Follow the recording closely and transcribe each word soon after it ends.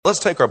let's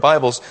take our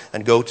Bibles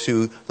and go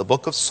to the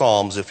book of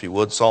Psalms, if you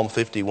would, Psalm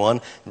 51.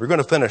 We're going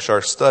to finish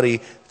our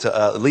study,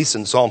 at least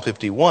in Psalm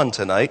 51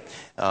 tonight.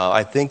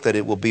 I think that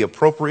it will be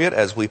appropriate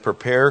as we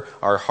prepare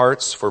our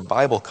hearts for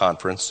Bible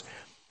conference.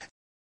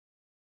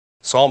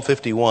 Psalm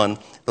 51,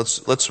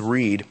 let's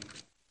read.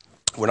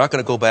 We're not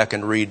going to go back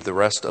and read the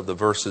rest of the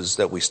verses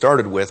that we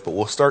started with, but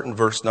we'll start in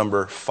verse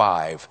number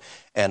 5.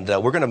 And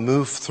we're going to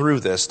move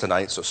through this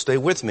tonight, so stay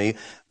with me.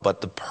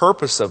 But the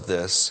purpose of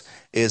this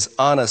is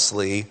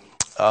honestly,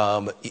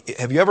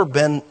 have you ever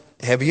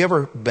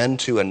been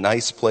to a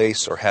nice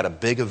place or had a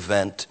big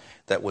event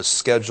that was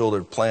scheduled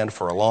or planned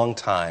for a long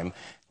time,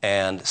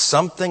 and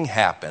something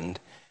happened,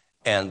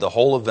 and the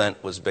whole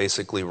event was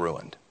basically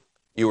ruined?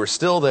 You were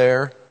still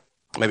there.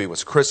 Maybe it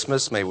was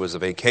Christmas, maybe it was a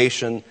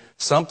vacation.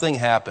 Something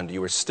happened.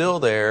 You were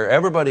still there.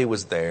 Everybody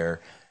was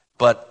there,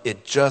 but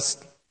it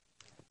just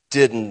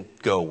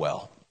didn't go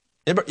well.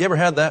 You ever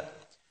had that?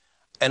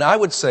 And I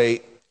would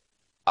say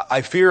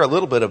I fear a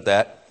little bit of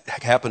that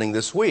happening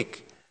this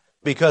week,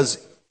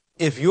 because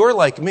if you're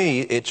like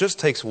me, it just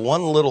takes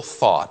one little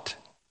thought,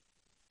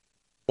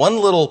 one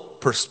little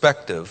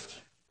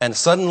perspective, and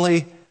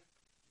suddenly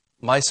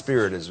my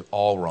spirit is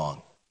all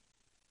wrong.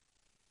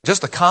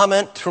 Just a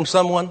comment from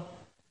someone,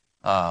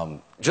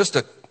 just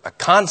a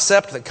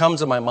concept that comes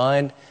to my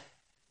mind.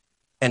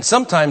 And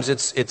sometimes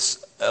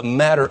it's a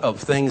matter of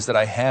things that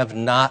I have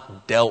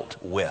not dealt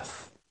with.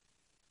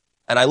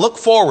 And I look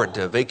forward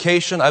to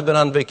vacation. I've been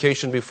on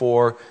vacation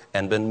before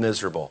and been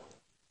miserable.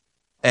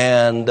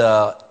 And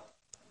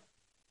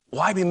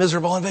why be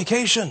miserable on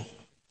vacation?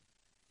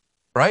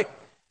 Right?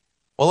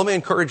 Well, let me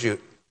encourage you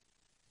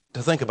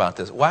to think about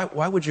this. Why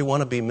would you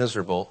want to be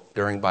miserable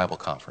during Bible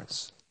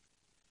conference?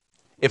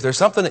 If there's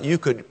something that you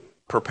could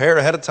prepare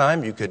ahead of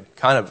time, you could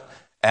kind of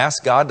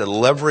ask God to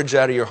leverage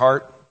out of your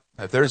heart.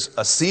 If there's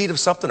a seed of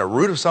something, a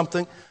root of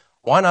something,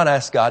 why not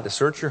ask God to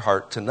search your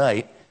heart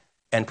tonight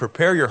and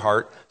prepare your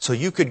heart so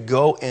you could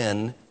go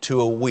in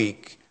to a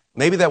week,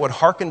 maybe that would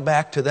hearken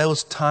back to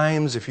those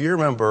times, if you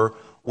remember,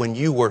 when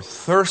you were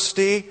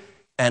thirsty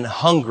and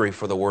hungry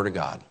for the Word of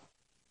God.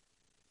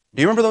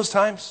 Do you remember those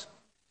times?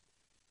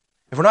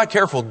 If we're not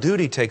careful,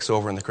 duty takes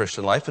over in the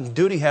Christian life, and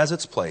duty has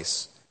its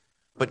place.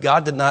 But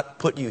God did not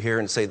put you here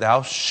and say,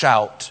 thou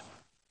shalt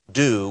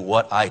do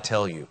what I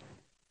tell you.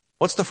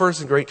 What's the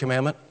first and great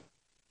commandment?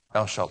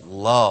 Thou shalt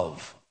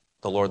love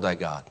the Lord thy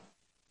God.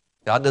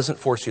 God doesn't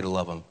force you to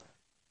love him,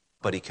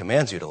 but he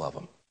commands you to love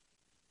him.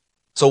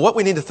 So what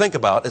we need to think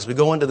about as we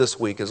go into this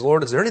week is,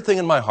 Lord, is there anything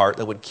in my heart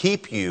that would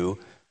keep you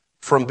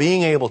from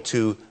being able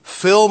to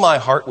fill my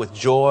heart with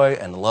joy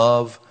and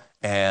love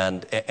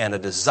and a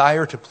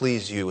desire to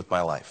please you with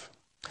my life?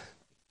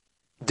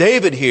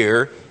 David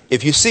here,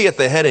 if you see at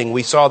the heading,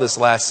 we saw this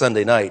last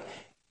Sunday night,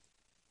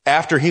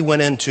 after he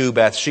went into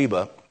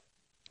Bathsheba,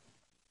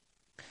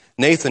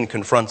 Nathan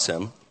confronts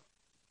him,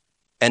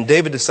 and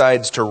David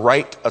decides to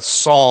write a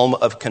psalm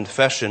of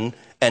confession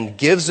and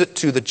gives it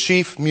to the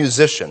chief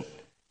musician.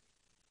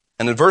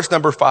 And in verse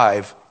number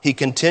 5, he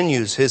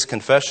continues his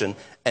confession,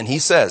 and he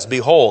says,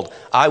 behold,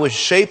 I was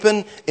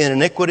shapen in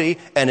iniquity,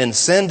 and in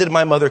sin did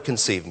my mother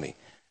conceive me.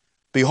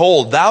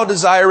 Behold, thou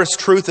desirest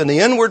truth in the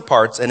inward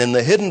parts, and in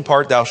the hidden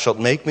part thou shalt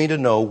make me to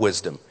know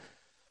wisdom.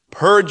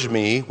 Purge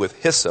me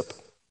with hyssop,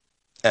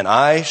 and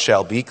I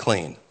shall be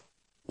clean.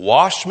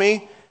 Wash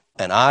me,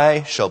 and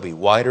I shall be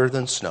whiter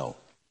than snow.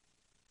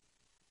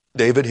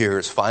 David here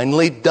is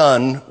finally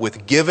done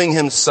with giving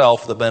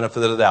himself the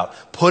benefit of the doubt,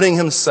 putting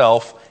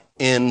himself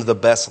in the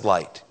best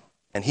light.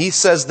 And he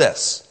says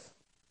this,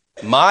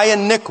 my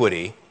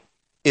iniquity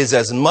is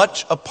as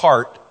much a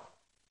part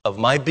of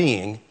my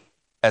being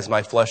as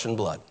my flesh and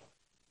blood.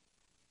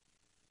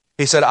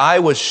 He said, I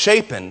was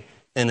shapen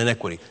in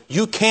iniquity.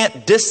 You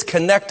can't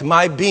disconnect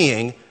my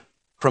being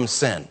from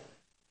sin.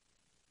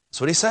 That's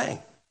what he's saying.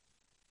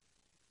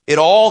 It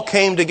all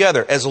came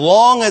together. As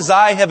long as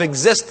I have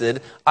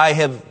existed, I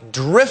have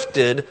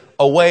drifted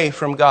away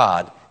from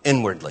God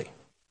inwardly.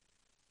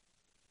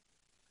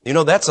 You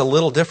know, that's a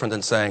little different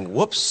than saying,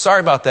 whoops,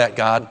 sorry about that,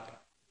 God.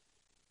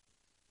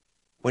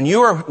 When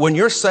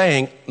you're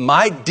saying,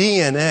 my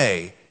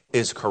DNA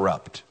is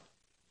corrupt,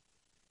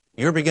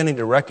 you're beginning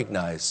to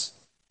recognize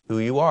who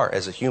you are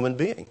as a human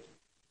being.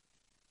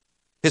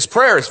 His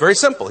prayer is very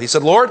simple. He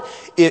said, Lord,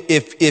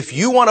 if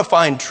you want to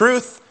find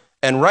truth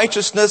and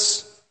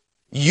righteousness,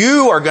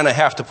 you are going to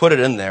have to put it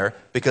in there,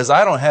 because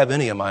I don't have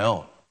any of my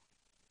own.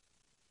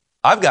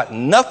 I've got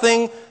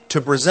nothing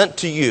to present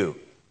to you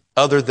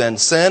other than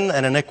sin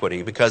and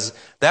iniquity, because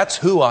that's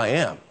who I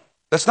am.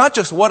 That's not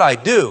just what I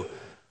do,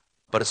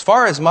 but as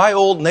far as my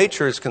old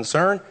nature is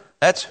concerned,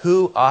 that's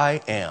who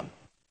I am.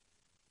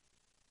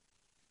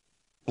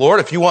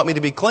 Lord, if you want me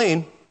to be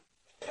clean,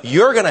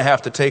 you're going to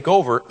have to take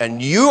over, and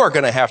you are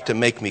going to have to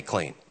make me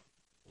clean.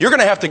 You're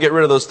going to have to get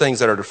rid of those things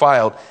that are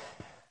defiled.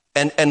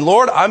 And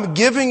Lord, I'm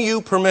giving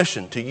you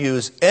permission to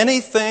use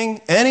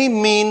anything, any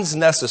means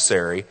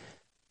necessary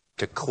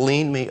to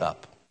clean me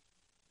up.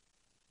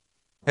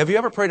 Have you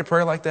ever prayed a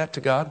prayer like that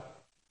to God?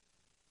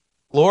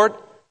 Lord,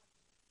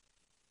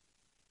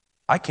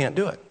 I can't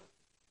do it.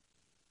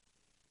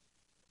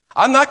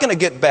 I'm not going to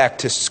get back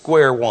to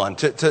square one,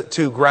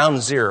 to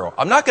ground zero.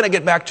 I'm not going to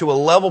get back to a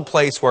level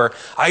place where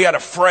I got a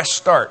fresh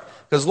start.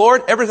 Because,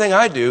 Lord, everything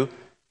I do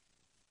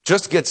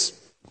just gets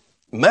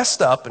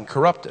messed up and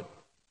corrupted.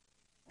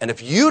 And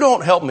if you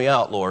don't help me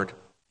out, Lord,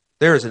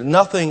 there is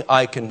nothing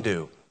I can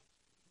do.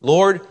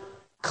 Lord,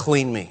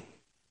 clean me.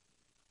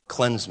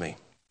 Cleanse me.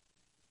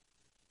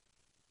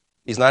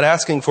 He's not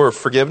asking for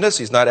forgiveness.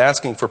 He's not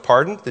asking for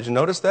pardon. Did you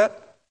notice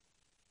that?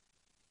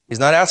 He's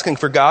not asking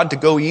for God to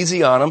go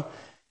easy on him.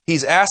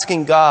 He's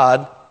asking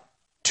God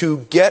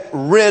to get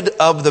rid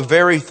of the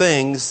very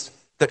things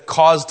that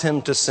caused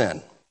him to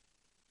sin.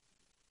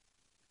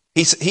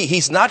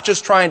 He's not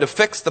just trying to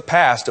fix the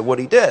past of what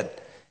he did.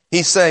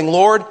 He's saying,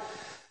 Lord,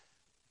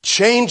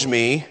 change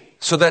me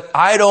so that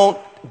I don't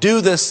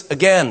do this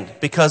again,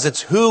 because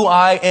it's who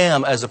I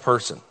am as a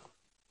person.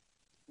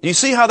 Do you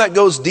see how that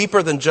goes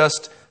deeper than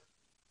just,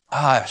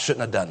 I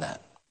shouldn't have done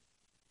that.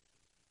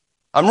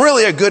 I'm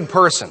really a good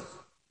person,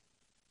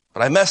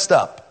 but I messed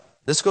up.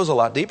 This goes a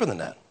lot deeper than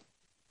that.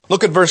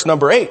 Look at verse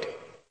number 8.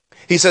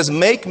 He says,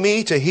 make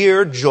me to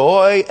hear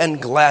joy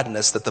and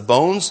gladness, that the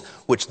bones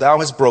which thou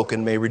hast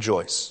broken may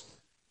rejoice.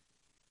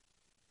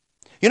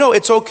 You know,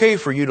 it's okay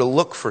for you to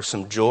look for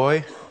some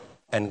joy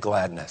and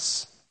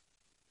gladness.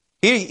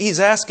 He's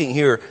asking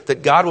here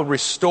that God would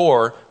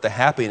restore the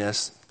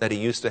happiness that he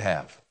used to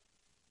have.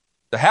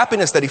 The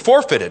happiness that he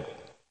forfeited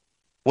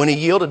when he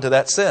yielded to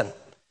that sin.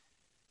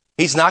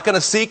 He's not going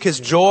to seek his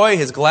joy,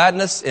 his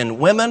gladness in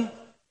women,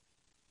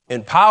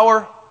 in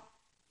power,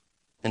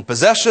 in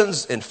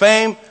possessions, in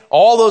fame.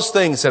 All those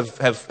things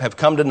have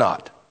come to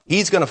naught.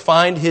 He's going to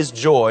find his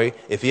joy.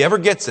 If he ever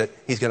gets it,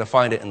 he's going to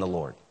find it in the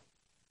Lord.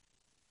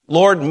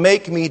 Lord,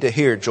 make me to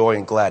hear joy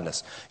and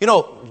gladness. You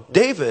know,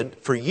 David,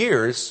 for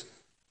years,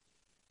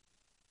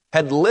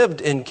 had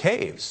lived in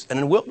caves and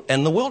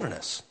in the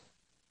wilderness.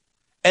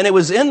 And it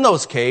was in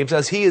those caves,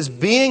 as he is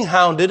being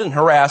hounded and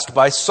harassed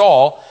by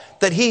Saul,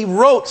 that he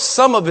wrote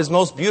some of his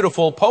most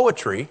beautiful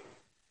poetry.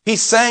 He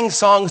sang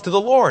songs to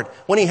the Lord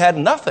when he had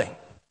nothing.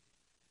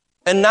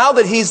 And now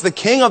that he's the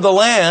king of the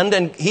land,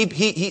 and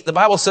the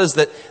Bible says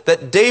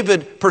that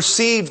David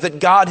perceived that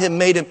God had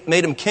made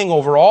him king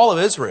over all of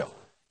Israel.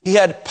 He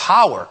had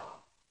power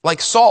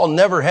like Saul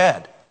never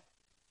had.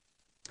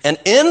 And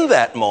in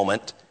that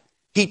moment,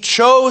 he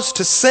chose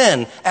to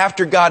sin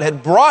after God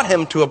had brought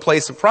him to a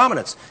place of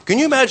prominence. Can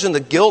you imagine the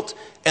guilt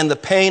and the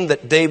pain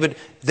that David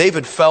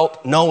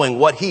felt knowing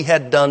what he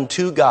had done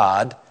to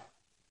God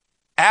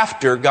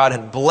after God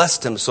had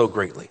blessed him so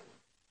greatly?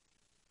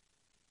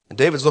 And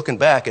David's looking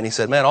back and he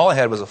said, man, all I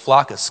had was a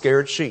flock of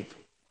scared sheep.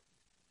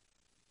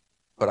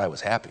 But I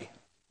was happy.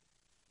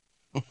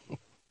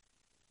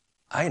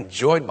 I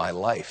enjoyed my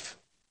life.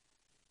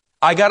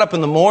 I got up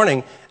in the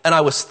morning and I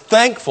was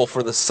thankful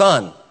for the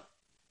sun.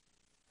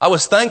 I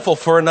was thankful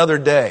for another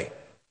day.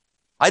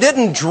 I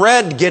didn't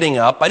dread getting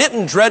up. I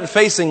didn't dread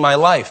facing my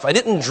life. I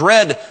didn't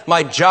dread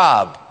my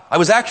job. I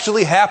was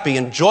actually happy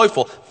and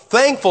joyful,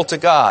 thankful to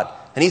God.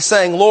 And he's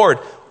saying, Lord,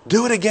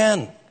 do it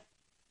again.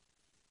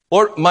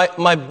 Lord,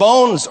 my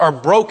bones are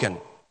broken.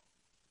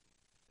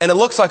 And it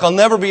looks like I'll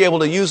never be able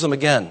to use them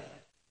again.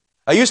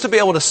 I used to be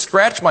able to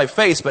scratch my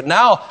face, but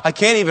now I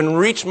can't even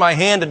reach my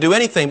hand to do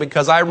anything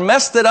because I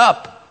messed it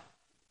up.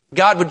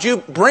 God, would you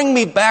bring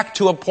me back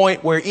to a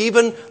point where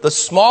even the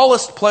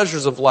smallest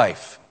pleasures of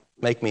life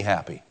make me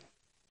happy?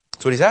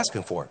 That's what he's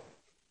asking for.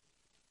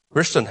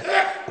 Christian,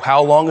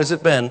 how long has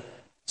it been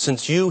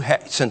since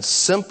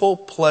simple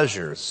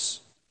pleasures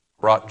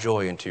brought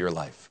joy into your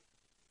life?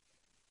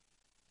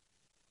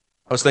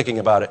 I was thinking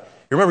about it.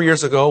 You remember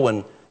years ago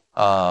when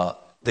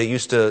they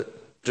used to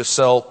just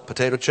sell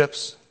potato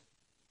chips?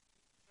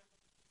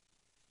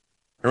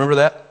 Remember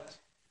that?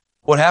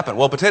 What happened?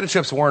 Well, potato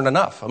chips weren't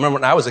enough. I remember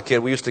when I was a kid,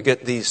 we used to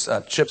get these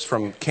chips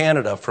from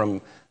Canada,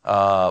 from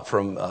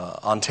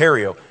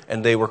Ontario,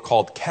 and they were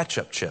called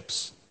ketchup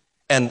chips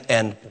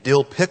and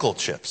dill pickle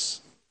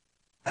chips.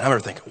 And I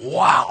remember thinking,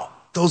 wow,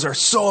 those are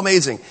so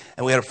amazing.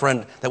 And we had a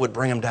friend that would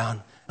bring them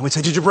down, and we'd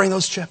say, did you bring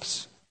those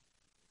chips?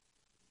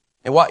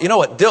 And you know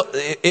what?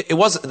 It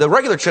wasn't, the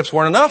regular chips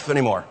weren't enough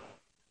anymore.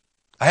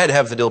 I had to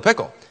have the dill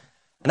pickle.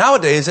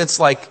 Nowadays, it's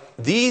like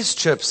these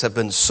chips have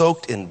been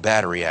soaked in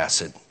battery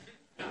acid.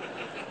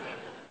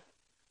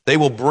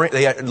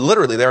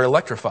 They're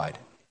electrified.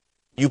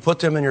 You put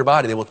them in your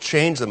body, they will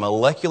change the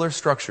molecular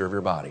structure of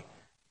your body.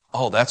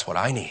 Oh, that's what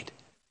I need,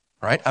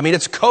 right? I mean,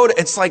 it's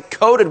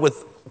coated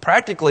with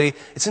practically,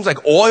 it seems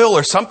like oil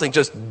or something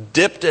just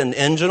dipped in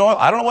engine oil.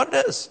 I don't know what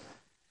it is.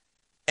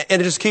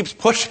 And it just keeps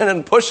pushing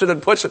and pushing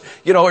and pushing.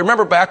 You know,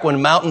 remember back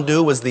when Mountain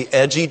Dew was the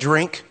edgy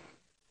drink?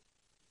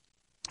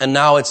 And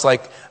now it's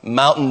like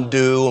Mountain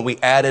Dew, and we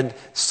added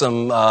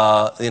some,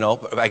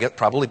 I guess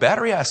probably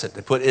battery acid.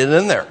 They put it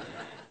in there.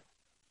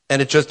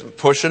 And it's just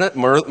pushing it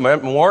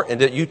more,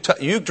 and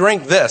you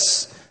drink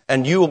this,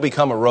 and you will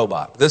become a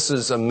robot. This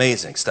is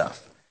amazing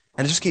stuff.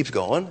 And it just keeps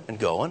going and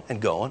going and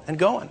going and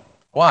going.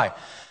 Why?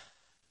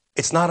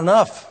 It's not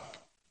enough.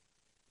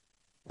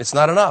 It's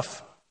not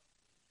enough.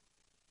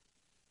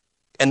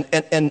 And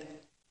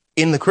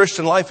in the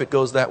Christian life, it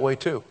goes that way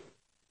too.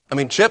 I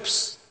mean,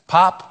 chips,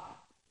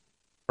 pop,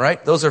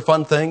 right? Those are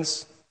fun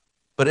things.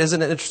 But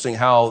isn't it interesting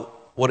how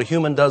what a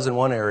human does in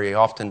one area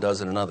often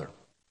does in another?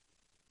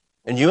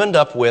 And you end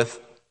up with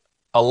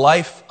a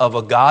life of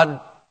a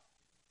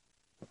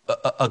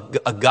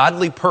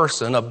godly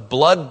person, a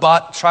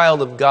blood-bought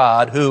child of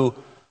God who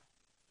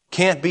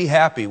can't be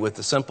happy with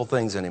the simple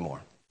things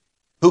anymore,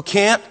 who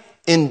can't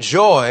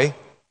enjoy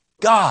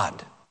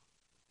God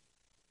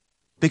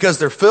because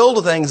they're filled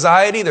with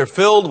anxiety, they're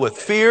filled with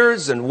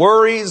fears and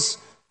worries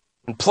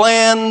and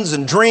plans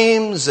and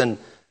dreams and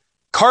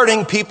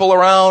carting people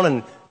around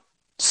and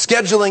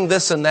scheduling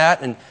this and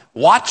that and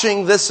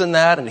watching this and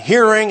that and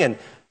hearing, and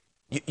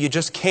you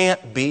just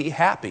can't be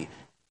happy.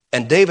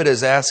 And David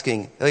is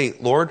asking, hey,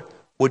 Lord,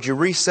 would you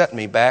reset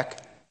me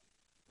back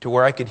to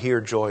where I could hear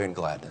joy and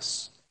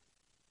gladness?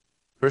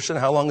 Christian,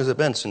 how long has it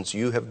been since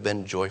you have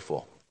been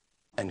joyful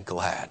and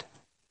glad?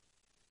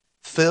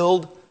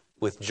 Filled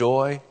with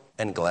joy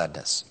and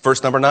gladness.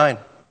 Verse number 9.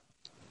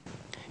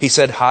 He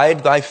said,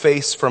 hide thy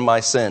face from my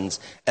sins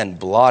and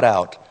blot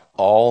out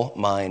all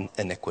mine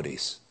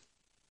iniquities.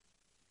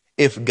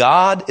 If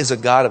God is a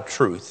God of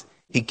truth,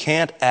 he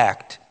can't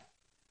act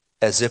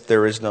as if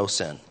there is no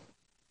sin.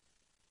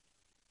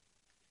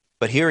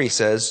 But here he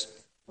says,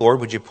 Lord,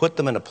 would you put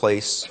them in a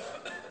place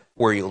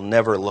where you'll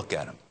never look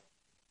at them?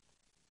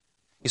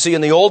 You see,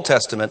 in the Old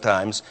Testament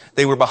times,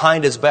 they were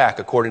behind his back,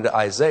 according to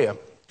Isaiah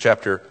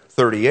chapter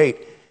 38,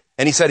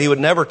 and he said he would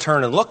never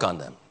turn and look on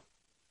them.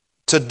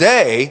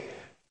 Today,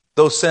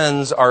 those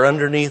sins are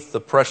underneath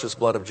the precious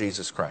blood of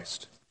Jesus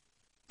Christ.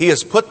 He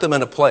has put them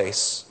in a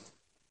place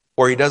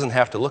where he doesn't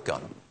have to look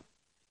on them.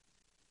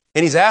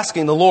 And he's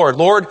asking the Lord,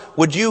 Lord,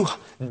 would you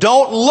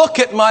don't look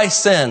at my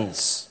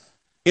sins?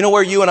 You know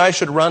where you and I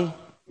should run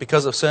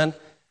because of sin?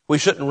 We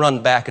shouldn't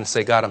run back and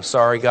say, God, I'm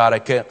sorry, God,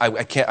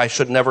 I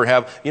should never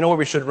have. You know where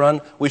we should run?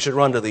 We should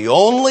run to the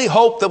only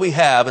hope that we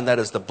have, and that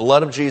is the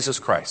blood of Jesus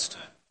Christ.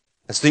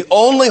 It's the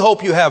only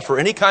hope you have for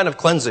any kind of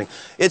cleansing.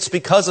 It's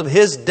because of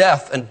his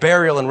death and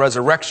burial and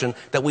resurrection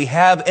that we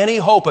have any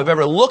hope of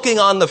ever looking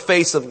on the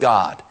face of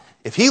God.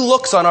 If he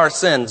looks on our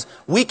sins,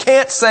 we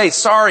can't say,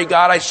 sorry,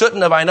 God, I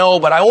shouldn't have, I know,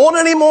 but I won't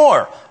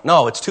anymore.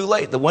 No, it's too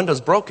late. The window's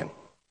broken.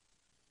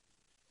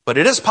 But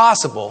it is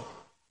possible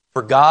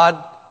for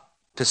God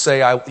to say,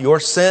 your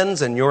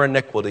sins and your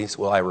iniquities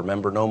will I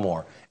remember no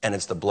more. And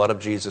it's the blood of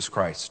Jesus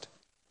Christ.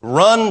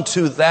 Run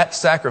to that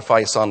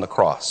sacrifice on the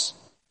cross.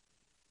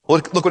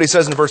 Look what he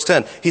says in verse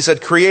 10. He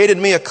said, created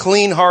me a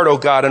clean heart, O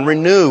God, and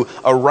renew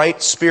a right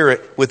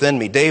spirit within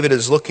me. David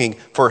is looking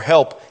for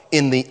help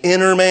in the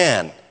inner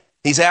man.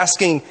 He's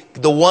asking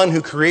the one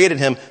who created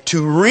him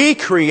to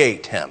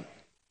recreate him.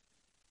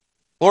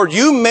 Lord,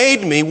 you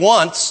made me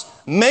once,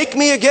 make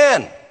me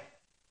again.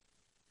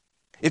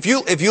 If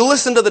you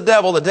listen to the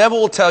devil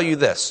will tell you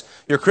this.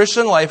 Your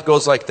Christian life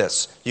goes like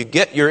this.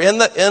 You're in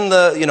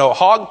the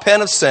hog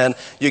pen of sin,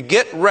 you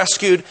get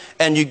rescued,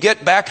 and you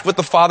get back with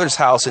the Father's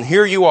house, and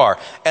here you are.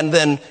 And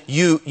then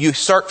you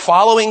start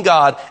following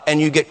God,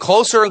 and you get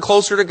closer and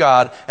closer to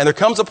God, and there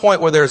comes a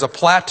point where there's a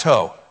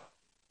plateau.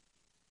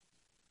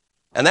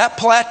 And that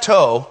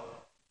plateau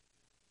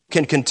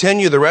can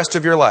continue the rest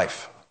of your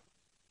life.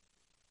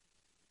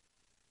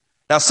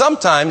 Now,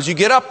 sometimes you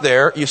get up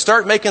there, you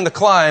start making the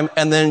climb,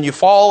 and then you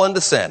fall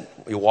into sin.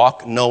 You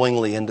walk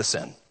knowingly into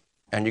sin,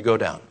 and you go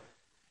down.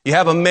 You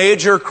have a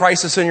major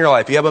crisis in your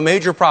life. You have a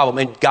major problem.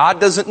 And God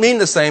doesn't mean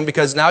the same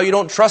because now you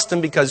don't trust him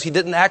because he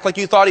didn't act like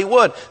you thought he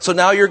would. So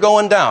now you're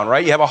going down,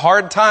 right? You have a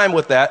hard time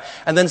with that.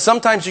 And then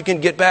sometimes you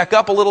can get back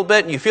up a little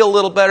bit and you feel a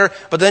little better,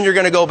 but then you're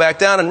going to go back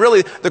down. And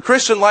really, the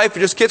Christian life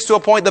just gets to a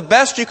point, the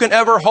best you can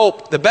ever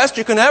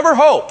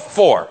hope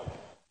for.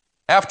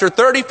 After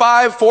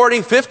 35,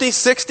 40, 50,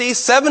 60,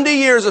 70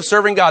 years of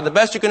serving God, the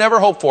best you can ever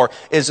hope for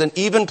is an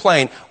even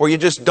plane where you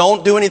just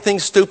don't do anything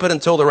stupid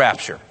until the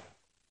rapture.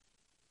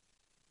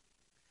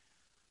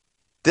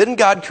 Didn't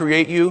God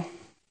create you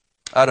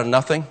out of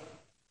nothing?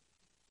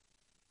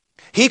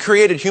 He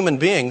created human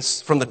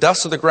beings from the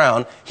dust of the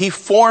ground. He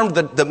formed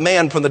the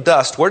man from the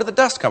dust. Where did the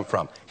dust come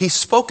from? He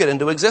spoke it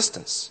into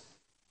existence.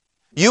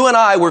 You and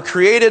I were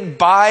created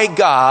by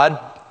God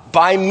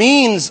by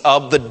means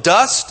of the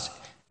dust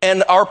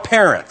and our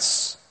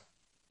parents.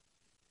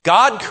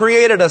 God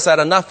created us out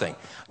of nothing.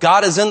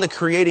 God is in the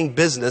creating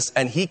business,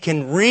 and he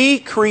can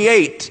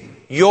recreate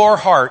your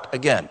heart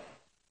again.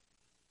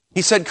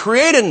 He said,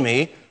 create in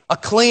me a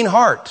clean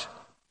heart.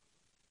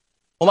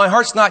 Well, my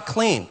heart's not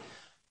clean.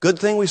 Good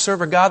thing we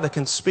serve a God that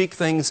can speak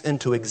things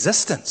into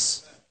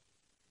existence.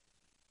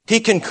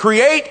 He can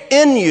create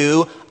in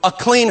you a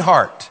clean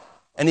heart,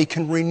 and he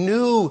can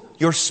renew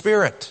your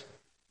spirit.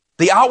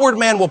 The outward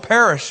man will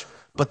perish,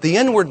 but the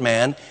inward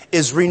man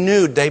is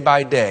renewed day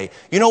by day.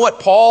 You know what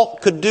Paul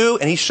could do?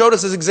 And he showed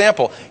us his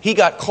example. He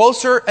got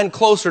closer and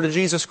closer to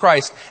Jesus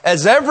Christ.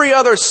 As every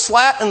other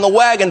slat in the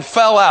wagon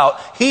fell out,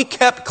 he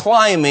kept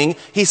climbing.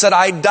 He said,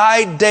 I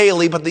die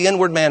daily, but the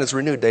inward man is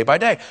renewed day by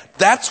day.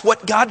 That's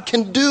what God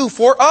can do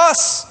for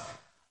us.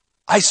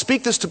 I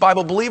speak this to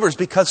Bible believers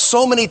because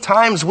so many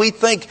times we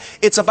think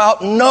it's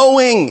about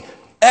knowing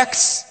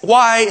X,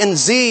 Y, and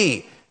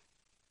Z.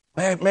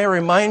 May I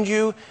remind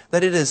you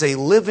that it is a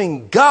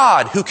living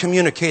God who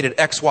communicated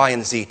X, Y,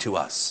 and Z to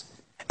us.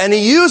 And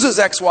He uses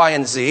X, Y,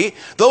 and Z,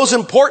 those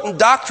important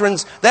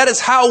doctrines. That is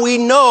how we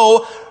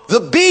know the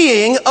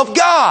being of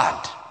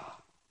God,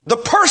 the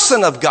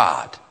person of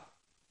God.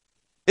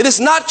 It is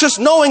not just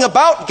knowing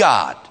about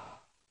God.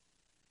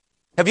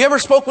 Have you ever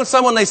spoke with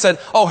someone, they said,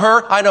 oh,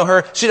 her, I know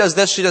her, she does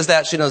this, she does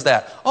that, she knows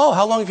that. Oh,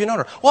 how long have you known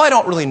her? Well, I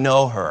don't really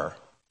know her.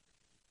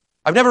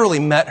 I've never really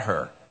met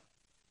her.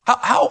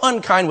 How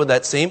unkind would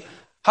that seem?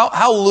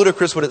 How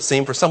ludicrous would it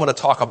seem for someone to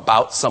talk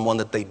about someone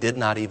that they did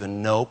not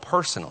even know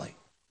personally?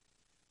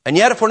 And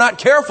yet, if we're not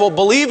careful,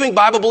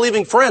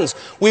 Bible-believing friends,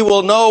 we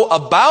will know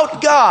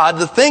about God,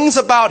 the things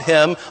about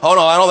Him. Oh,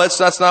 no, I know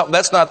that's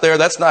not there.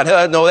 That's not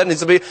Him. No, that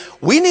needs to be.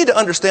 We need to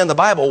understand the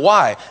Bible.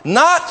 Why?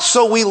 Not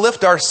so we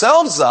lift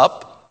ourselves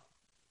up,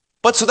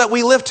 but so that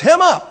we lift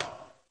Him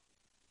up.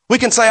 We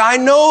can say, I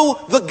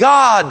know the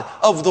God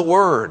of the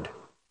Word.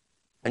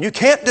 And you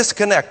can't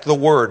disconnect the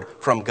Word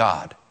from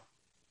God.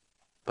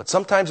 But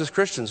sometimes as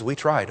Christians, we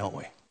try, don't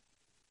we?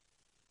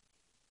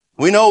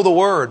 We know the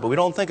Word, but we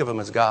don't think of Him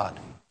as God.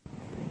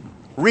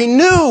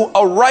 Renew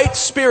a right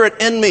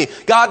spirit in me.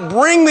 God,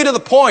 bring me to the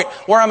point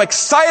where I'm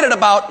excited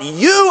about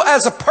you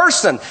as a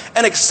person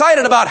and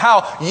excited about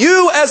how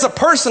you as a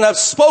person have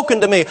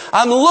spoken to me.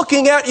 I'm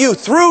looking at you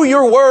through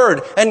your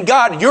Word, and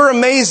God, you're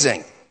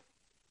amazing.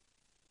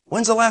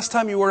 When's the last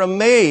time you were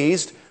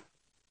amazed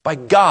by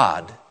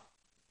God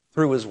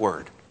through His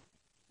Word?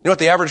 You know what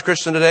the average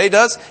Christian today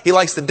does? He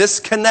likes to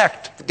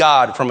disconnect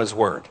God from His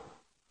Word.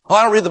 Oh,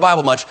 I don't read the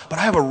Bible much, but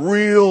I have a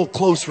real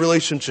close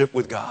relationship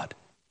with God.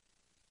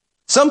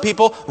 Some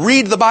people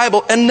read the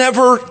Bible and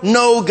never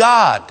know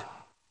God.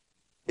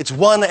 It's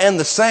one and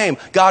the same.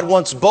 God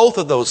wants both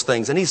of those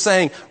things. And He's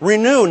saying,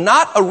 renew,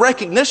 not a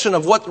recognition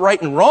of what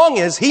right and wrong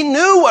is. He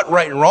knew what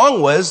right and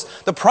wrong was.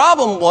 The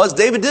problem was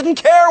David didn't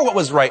care what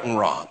was right and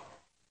wrong.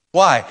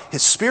 Why?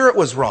 His spirit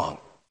was wrong.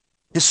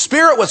 His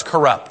spirit was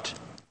corrupt.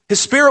 His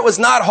spirit was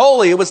not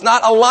holy. It was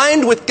not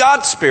aligned with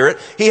God's spirit.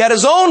 He had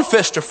his own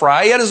fish to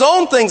fry. He had his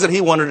own things that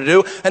he wanted to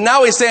do. And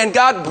now he's saying,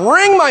 God,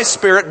 bring my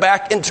spirit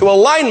back into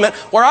alignment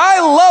where I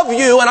love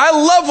you and I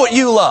love what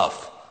you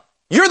love.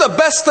 You're the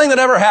best thing that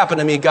ever happened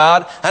to me,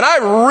 God. And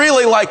I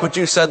really like what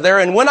you said there.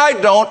 And when I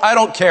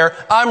don't care.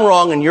 I'm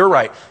wrong and you're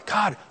right.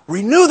 God,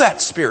 renew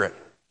that spirit.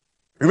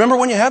 Remember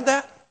when you had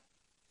that?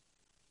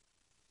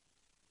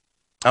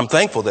 I'm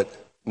thankful that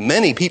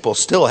many people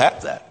still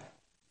have that.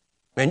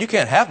 Man, you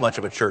can't have much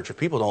of a church if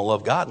people don't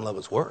love God and love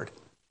His Word.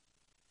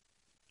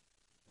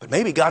 But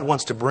maybe God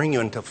wants to bring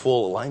you into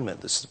full alignment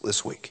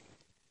this week.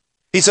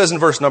 He says in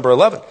verse number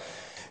 11,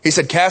 He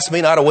said, cast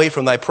me not away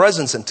from thy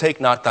presence and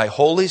take not thy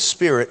Holy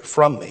Spirit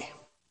from me.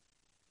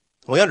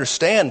 We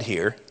understand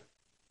here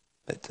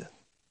that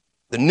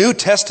the New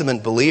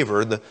Testament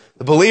believer, the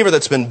believer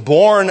that's been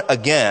born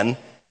again,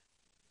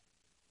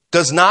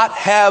 does not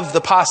have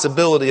the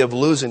possibility of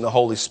losing the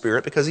Holy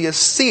Spirit because he is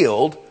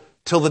sealed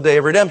till the day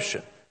of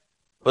redemption.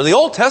 But in the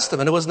Old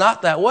Testament, it was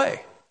not that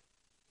way.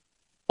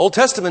 Old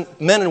Testament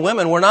men and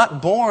women were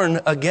not born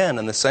again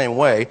in the same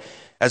way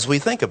as we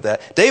think of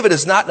that. David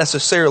is not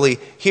necessarily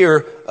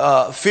here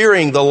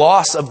fearing the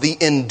loss of the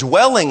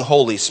indwelling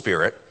Holy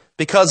Spirit,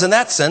 because in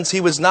that sense,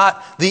 he was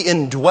not the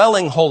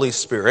indwelling Holy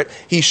Spirit.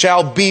 He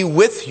shall be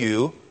with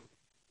you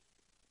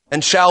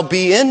and shall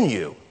be in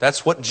you.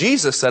 That's what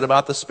Jesus said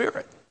about the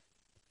Spirit.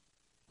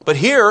 But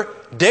here,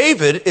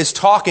 David is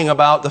talking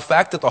about the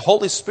fact that the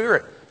Holy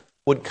Spirit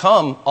would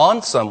come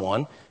on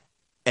someone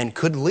and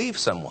could leave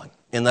someone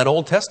in that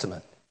Old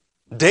Testament.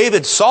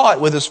 David saw it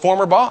with his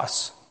former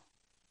boss.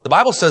 The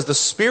Bible says the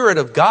Spirit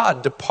of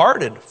God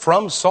departed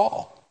from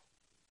Saul.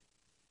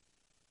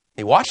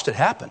 He watched it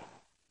happen.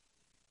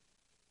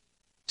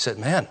 He said,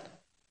 man,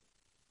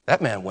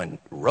 that man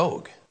went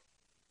rogue.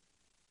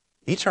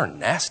 He turned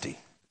nasty.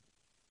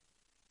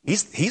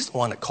 He's the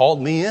one that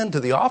called me into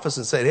the office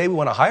and said, hey, we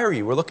want to hire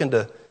you. We're looking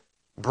to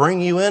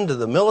bring you into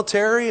the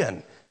military,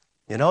 and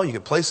you know, you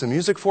could play some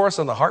music for us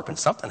on the harp. And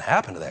something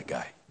happened to that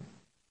guy.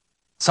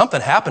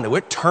 Something happened to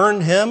it.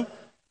 Turned him,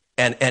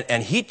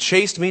 and he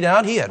chased me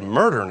down. He had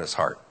murder in his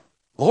heart.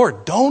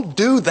 Lord, don't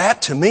do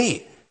that to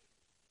me.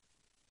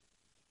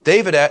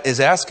 David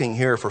is asking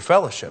here for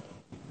fellowship.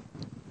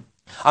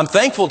 I'm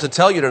thankful to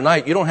tell you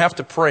tonight, you don't have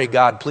to pray,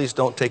 God, please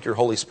don't take your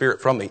Holy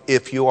Spirit from me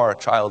if you are a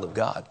child of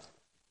God.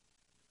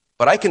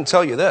 But I can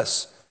tell you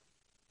this.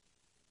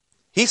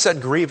 He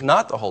said, grieve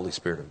not the Holy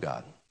Spirit of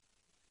God.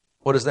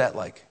 What is that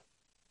like?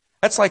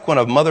 That's like when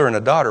a mother and a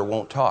daughter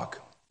won't talk.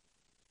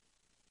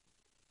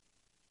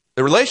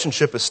 The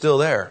relationship is still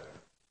there,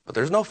 but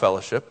there's no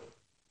fellowship.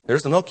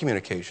 There's no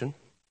communication.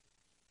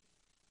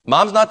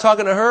 Mom's not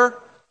talking to her,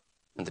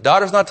 and the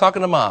daughter's not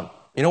talking to mom.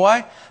 You know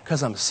why?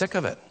 Because I'm sick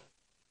of it.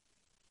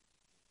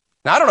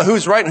 Now, I don't know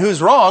who's right and who's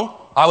wrong.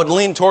 I would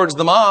lean towards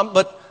the mom,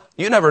 but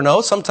you never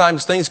know.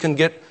 Sometimes things can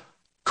get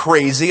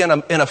crazy in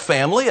a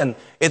family, and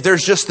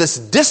there's just this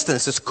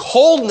distance, this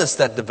coldness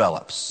that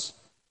develops.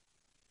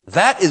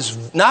 That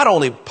is not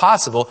only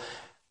possible,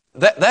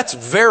 that's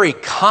very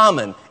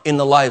common in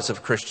the lives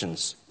of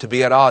Christians to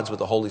be at odds with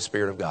the Holy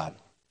Spirit of God.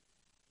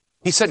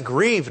 He said,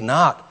 grieve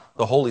not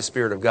the Holy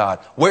Spirit of God,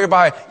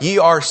 whereby ye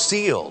are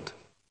sealed.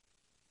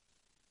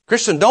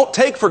 Christian, don't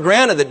take for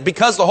granted that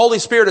because the Holy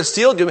Spirit has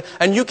sealed you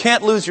and you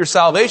can't lose your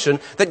salvation,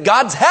 that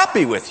God's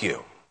happy with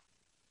you.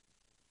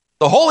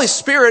 The Holy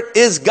Spirit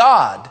is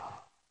God,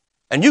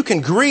 and you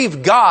can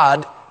grieve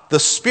God, the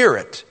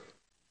Spirit.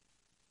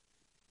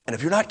 And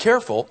if you're not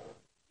careful,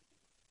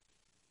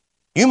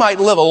 you might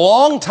live a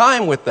long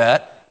time with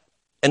that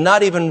and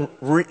not even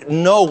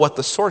know what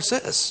the source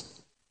is.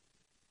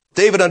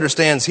 David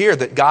understands here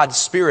that God's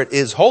Spirit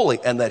is holy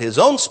and that his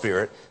own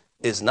spirit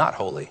is not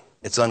holy.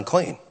 It's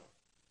unclean.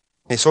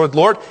 And so,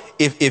 Lord,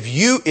 if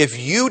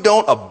you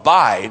don't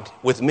abide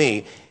with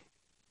me,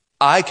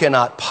 I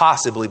cannot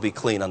possibly be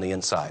clean on the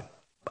inside.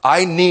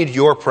 I need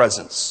your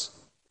presence.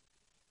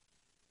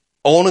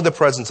 Only the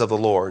presence of the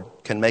Lord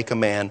can make a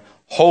man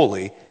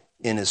holy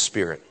in his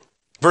spirit.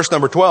 Verse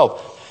number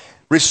 12,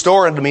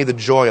 restore unto me the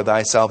joy of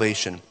thy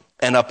salvation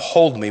and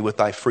uphold me with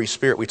thy free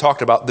spirit. We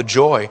talked about the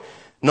joy.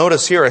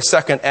 Notice here a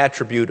second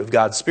attribute of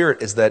God's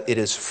Spirit is that it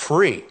is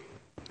free.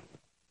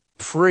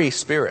 Free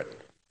spirit.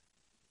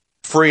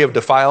 Free of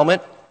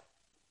defilement,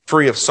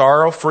 free of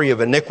sorrow, free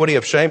of iniquity,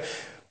 of shame.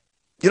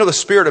 You know, the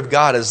Spirit of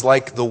God is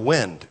like the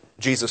wind.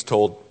 Jesus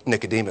told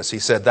Nicodemus, he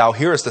said, thou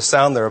hearest the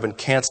sound thereof and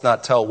canst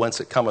not tell whence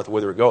it cometh,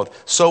 whither it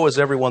goeth. So is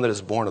everyone that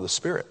is born of the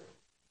Spirit.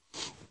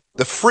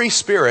 The free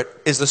spirit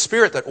is the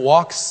spirit that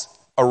walks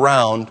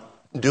around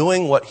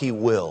doing what he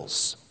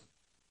wills,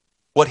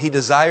 what he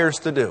desires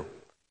to do.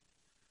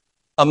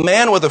 A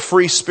man with a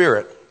free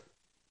spirit,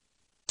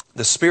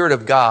 the Spirit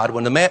of God,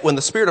 when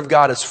the Spirit of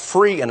God is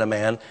free in a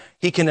man,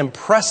 he can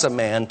impress a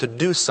man to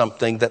do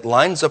something that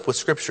lines up with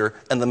Scripture,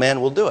 and the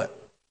man will do it.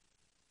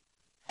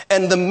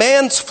 And the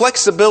man's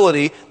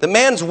flexibility, the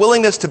man's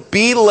willingness to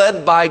be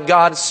led by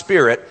God's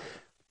Spirit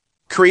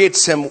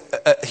creates him,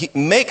 he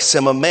makes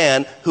him a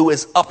man who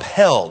is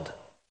upheld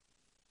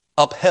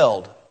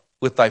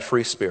with thy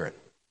free spirit.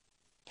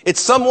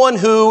 It's someone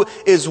who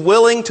is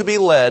willing to be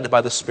led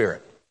by the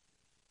Spirit.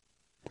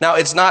 Now,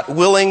 it's not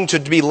willing to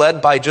be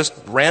led by just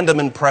random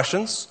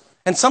impressions.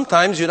 And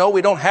sometimes,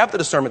 we don't have the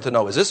discernment to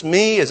know, is this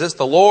me? Is this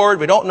the Lord?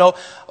 We don't know.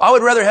 I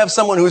would rather have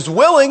someone who's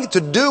willing to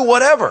do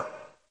whatever.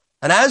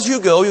 And as you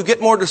go, you get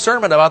more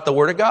discernment about the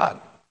Word of God.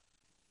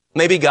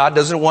 Maybe God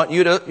doesn't want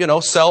you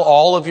to, sell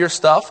all of your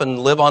stuff and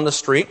live on the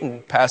street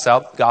and pass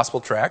out gospel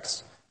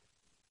tracts.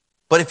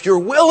 But if you're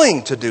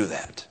willing to do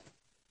that,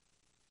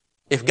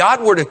 if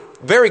God were to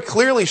very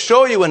clearly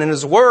show you in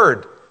His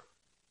Word,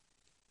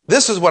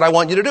 this is what I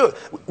want you to do,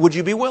 would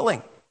you be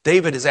willing?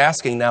 David is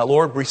asking now,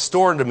 Lord,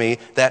 restore to me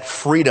that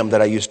freedom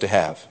that I used to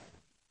have.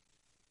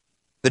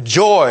 The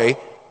joy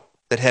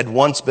that had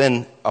once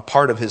been a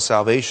part of his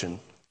salvation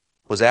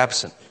was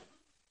absent.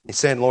 He's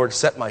saying, Lord,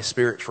 set my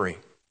spirit free.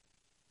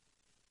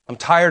 I'm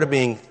tired of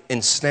being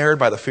ensnared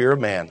by the fear of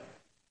man.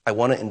 I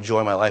want to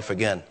enjoy my life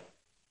again.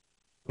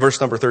 Verse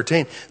number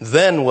 13,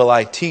 then will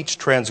I teach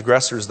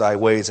transgressors thy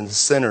ways, and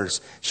sinners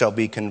shall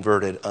be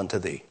converted unto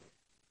thee.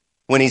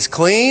 When he's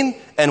clean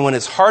and when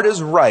his heart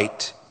is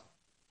right,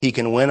 he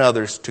can win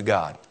others to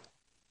God.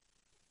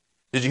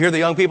 Did you hear the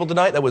young people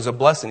tonight? That was a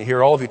blessing to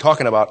hear all of you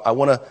talking about, I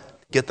want to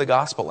get the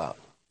gospel out.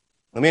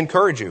 Let me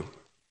encourage you.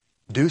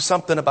 Do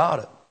something about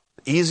it.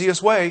 The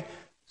easiest way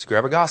is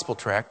grab a gospel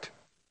tract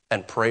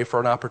and pray for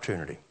an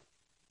opportunity.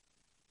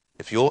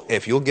 If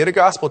you'll get a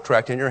gospel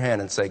tract in your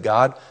hand and say,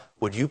 God,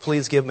 would you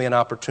please give me an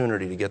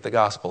opportunity to get the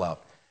gospel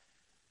out?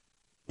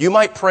 You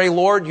might pray,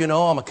 Lord,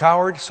 I'm a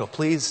coward, so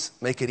please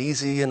make it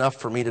easy enough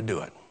for me to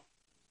do it.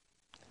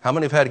 How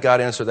many have had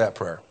God answer that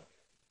prayer?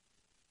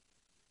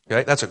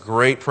 Okay, that's a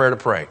great prayer to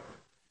pray.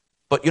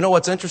 But you know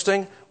what's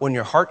interesting? When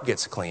your heart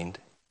gets cleaned,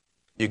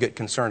 you get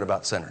concerned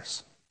about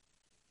sinners.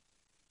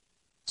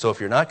 So if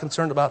you're not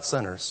concerned about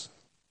sinners,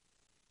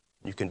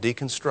 you can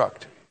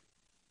deconstruct,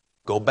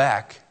 go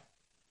back,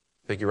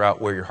 figure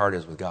out where your heart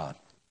is with God.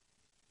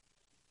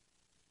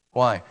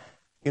 Why?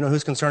 You know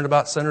who's concerned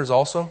about sinners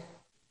also?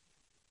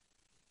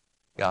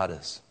 God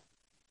is.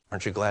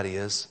 Aren't you glad He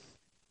is?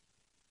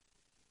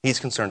 He's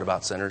concerned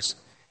about sinners.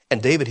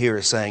 And David here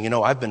is saying,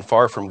 I've been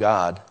far from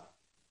God.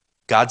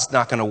 God's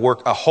not going to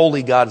work. A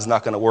holy God is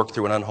not going to work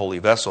through an unholy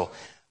vessel.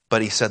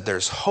 But he said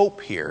there's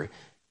hope here,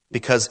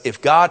 because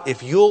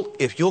if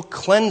you'll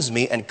cleanse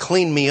me and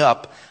clean me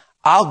up,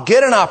 I'll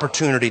get an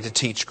opportunity to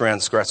teach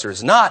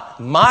transgressors, not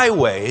my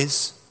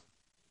ways.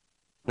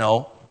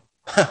 No.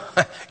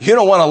 You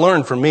don't want to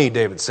learn from me,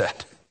 David said.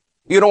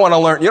 You don't want to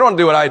learn. You don't want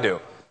to do what I do.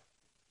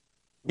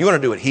 You want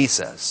to do what He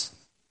says.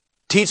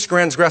 Teach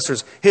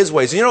transgressors His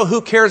ways. You know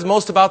who cares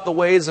most about the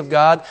ways of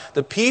God?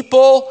 The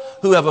people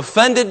who have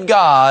offended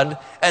God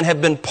and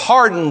have been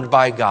pardoned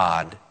by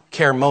God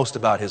care most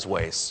about His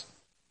ways.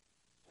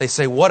 They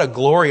say, what a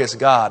glorious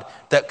God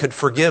that could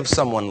forgive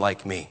someone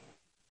like me.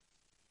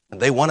 And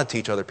they want to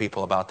teach other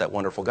people about that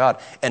wonderful God.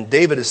 And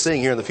David is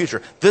saying here in the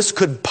future, this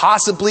could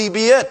possibly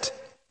be it.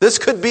 This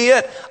could be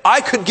it.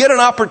 I could get an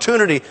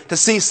opportunity to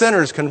see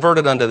sinners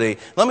converted unto thee.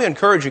 Let me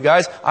encourage you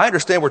guys. I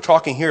understand we're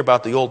talking here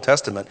about the Old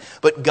Testament,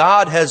 but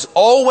God has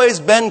always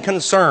been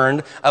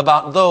concerned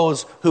about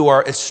those who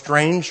are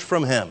estranged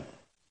from him.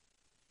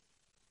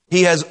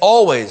 He has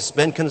always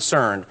been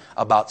concerned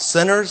about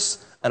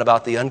sinners and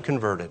about the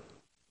unconverted.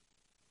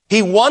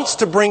 He wants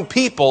to bring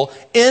people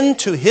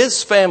into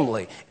his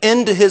family,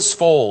 into his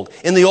fold.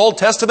 In the Old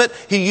Testament,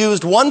 he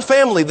used one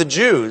family, the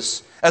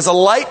Jews, as a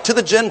light to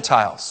the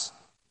Gentiles.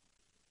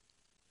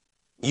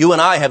 You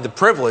and I have the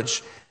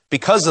privilege,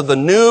 because of the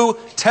New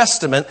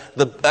Testament,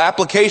 the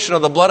application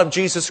of the blood of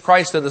Jesus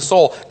Christ to the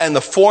soul, and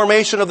the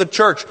formation of the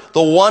church,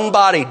 the one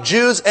body,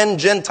 Jews and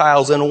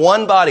Gentiles in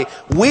one body.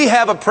 We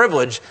have a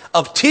privilege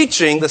of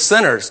teaching the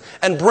sinners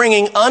and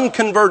bringing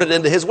unconverted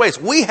into his ways.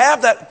 We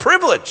have that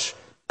privilege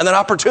and that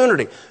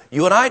opportunity.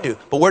 You and I do.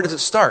 But where does it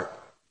start?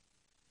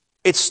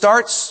 It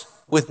starts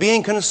with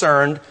being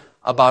concerned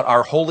about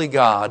our holy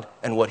God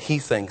and what he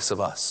thinks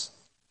of us.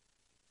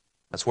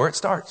 That's where it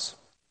starts.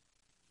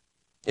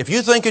 If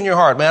you think in your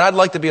heart, man, I'd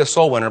like to be a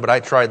soul winner, but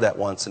I tried that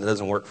once and it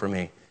doesn't work for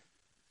me,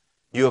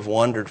 you have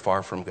wandered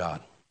far from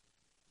God.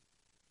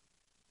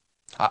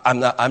 I'm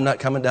not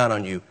coming down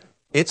on you.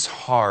 It's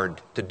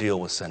hard to deal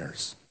with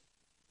sinners.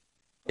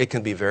 It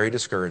can be very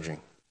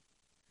discouraging.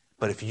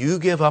 But if you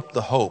give up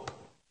the hope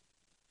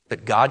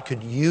that God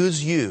could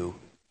use you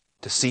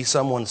to see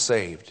someone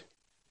saved,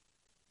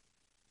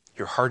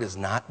 your heart is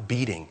not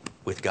beating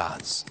with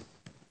God's.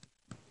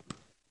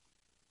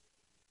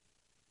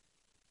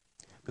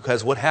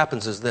 Because what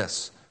happens is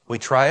this. We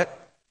try it.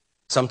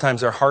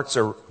 Sometimes our hearts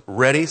are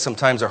ready.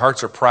 Sometimes our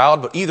hearts are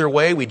proud. But either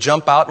way, we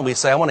jump out and we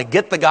say, I want to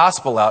get the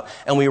gospel out.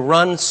 And we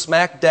run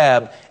smack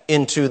dab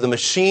into the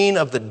machine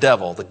of the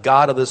devil, the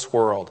god of this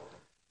world.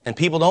 And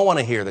people don't want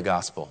to hear the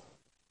gospel.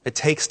 It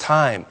takes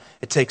time.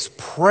 It takes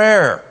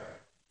prayer.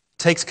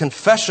 It takes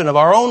confession of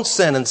our own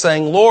sin and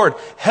saying, Lord,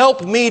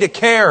 help me to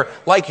care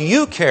like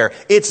you care.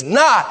 It's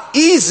not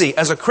easy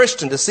as a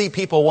Christian to see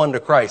people won to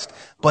Christ,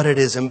 but it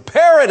is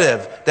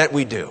imperative that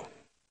we do.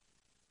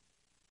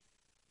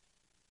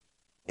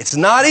 It's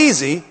not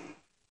easy,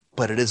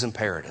 but it is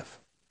imperative.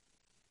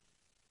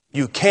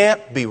 You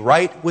can't be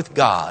right with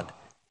God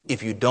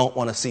if you don't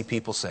want to see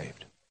people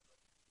saved.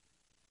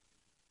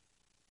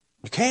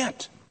 You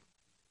can't.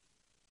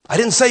 I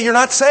didn't say you're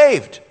not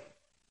saved.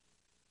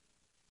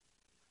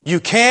 You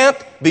can't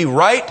be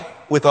right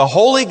with a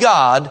holy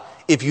God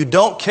if you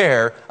don't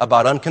care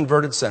about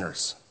unconverted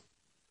sinners.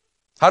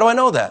 How do I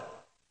know that?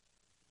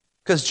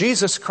 Because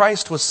Jesus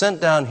Christ was sent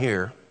down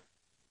here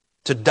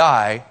to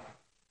die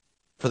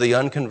for the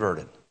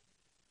unconverted.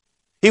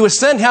 He was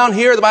sent down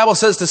here, the Bible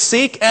says, to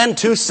seek and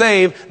to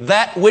save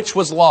that which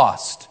was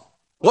lost.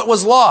 What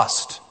was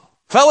lost?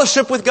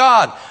 Fellowship with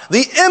God.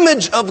 The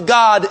image of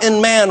God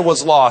in man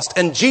was lost.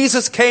 And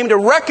Jesus came to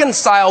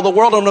reconcile the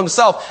world unto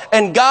himself.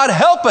 And God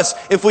help us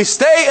if we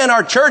stay in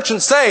our church and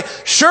say,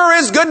 sure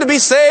is good to be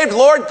saved.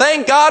 Lord,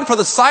 thank God for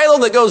the silo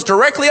that goes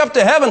directly up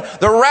to heaven.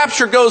 The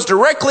rapture goes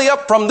directly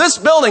up from this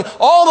building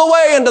all the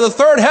way into the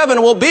third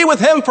heaven. We'll be with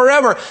him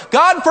forever.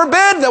 God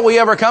forbid that we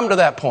ever come to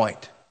that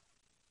point.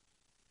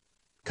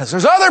 Because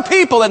there's other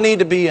people that need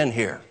to be in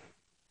here.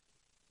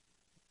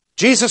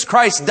 Jesus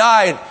Christ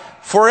died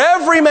for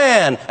every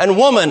man and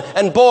woman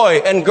and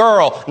boy and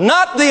girl,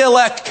 not the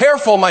elect.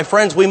 Careful, my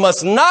friends, we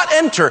must not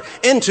enter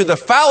into the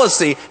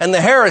fallacy and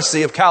the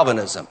heresy of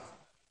Calvinism.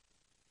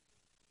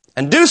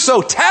 And do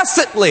so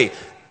tacitly.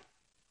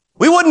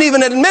 We wouldn't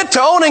even admit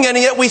to owning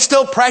any, yet we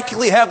still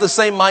practically have the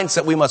same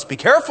mindset. We must be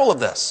careful of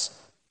this.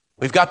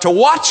 We've got to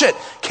watch it.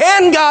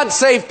 Can God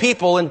save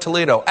people in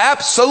Toledo?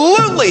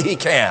 Absolutely he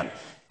can.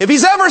 If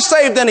he's ever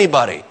saved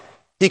anybody,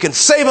 he can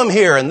save them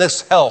here in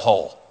this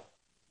hellhole.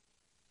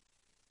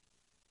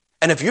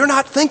 And if you're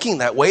not thinking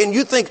that way and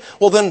you think,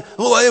 well then,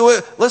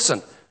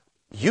 listen,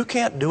 you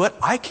can't do it,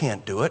 I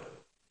can't do it.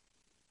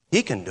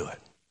 He can do it.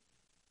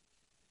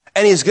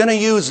 And he's going to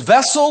use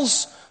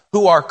vessels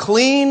who are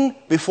clean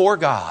before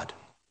God.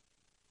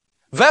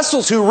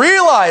 Vessels who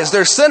realize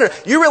they're sinners.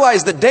 You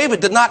realize that David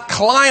did not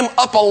climb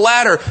up a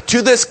ladder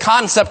to this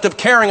concept of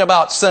caring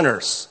about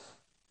sinners.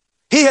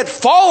 He had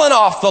fallen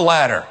off the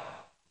ladder.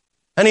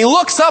 And he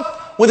looks up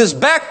with his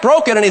back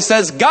broken and he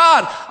says,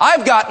 God,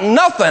 I've got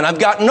nothing. I've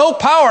got no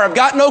power. I've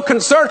got no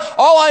concern.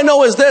 All I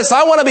know is this.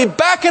 I want to be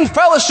back in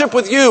fellowship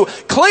with you.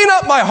 Clean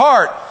up my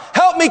heart.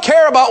 Help me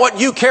care about what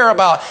you care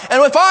about.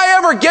 And if I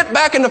ever get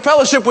back into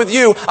fellowship with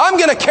you, I'm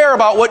going to care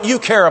about what you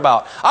care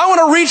about. I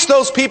want to reach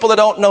those people that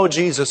don't know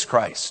Jesus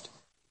Christ.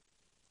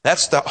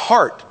 That's the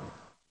heart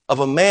of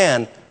a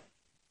man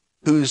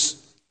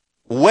whose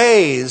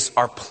ways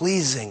are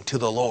pleasing to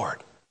the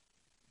Lord.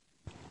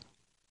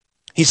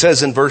 He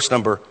says in verse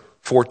number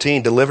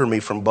 14, deliver me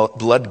from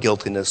blood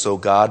guiltiness, O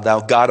God, thou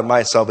God of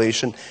my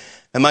salvation.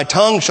 And my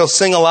tongue shall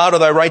sing aloud of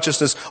thy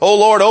righteousness. O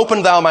Lord,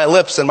 open thou my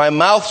lips, and my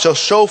mouth shall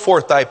show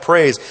forth thy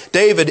praise.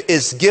 David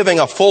is giving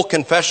a full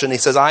confession. He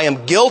says, I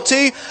am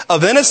guilty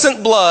of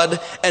innocent blood,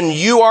 and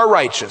you are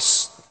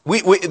righteous.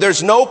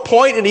 There's no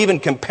point in even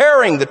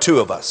comparing the two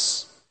of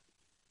us.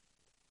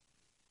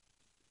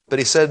 But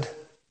he said,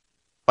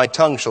 my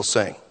tongue shall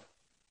sing.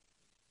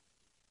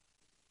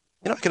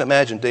 I can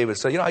imagine David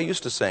said, I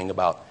used to sing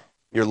about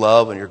your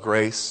love and your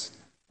grace,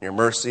 and your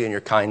mercy and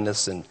your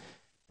kindness and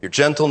your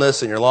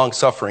gentleness and your long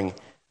suffering.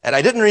 And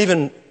I didn't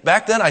even,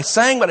 back then I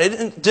sang, but I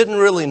didn't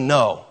really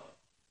know.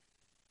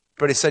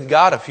 But he said,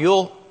 God, if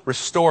you'll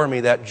restore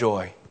me that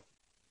joy,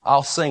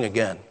 I'll sing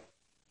again.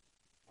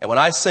 And when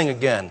I sing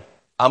again,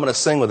 I'm going to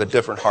sing with a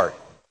different heart.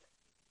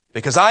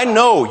 Because I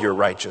know you're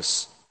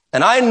righteous.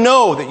 And I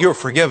know that you're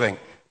forgiving.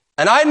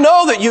 And I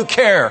know that you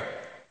care.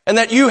 And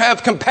that you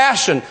have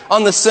compassion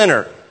on the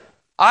sinner.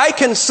 I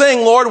can sing,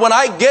 Lord, when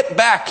I get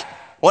back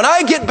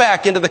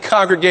into the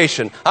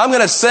congregation, I'm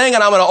going to sing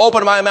and I'm going to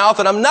open my mouth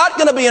and I'm not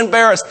going to be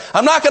embarrassed.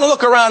 I'm not going to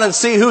look around and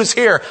see who's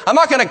here. I'm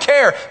not going to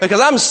care because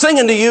I'm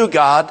singing to you,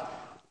 God.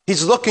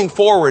 He's looking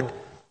forward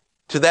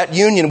to that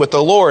union with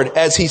the Lord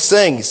as he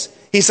sings.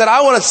 He said,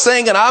 I want to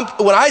sing, and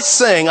when I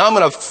sing, I'm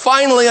going to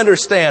finally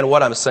understand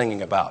what I'm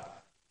singing about.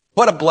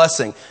 What a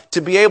blessing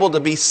to be able to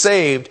be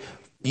saved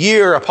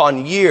year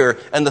upon year,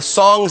 and the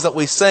songs that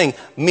we sing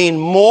mean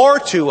more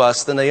to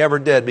us than they ever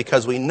did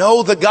because we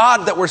know the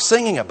God that we're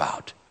singing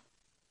about.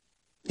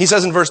 He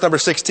says in verse number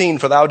 16,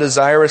 for thou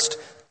desirest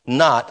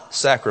not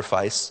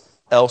sacrifice,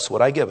 else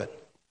would I give it.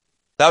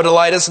 Thou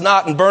delightest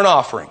not in burnt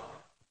offering.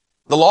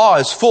 The law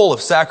is full of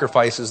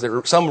sacrifices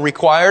that some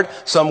required,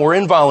 some were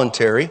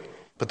involuntary,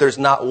 but there's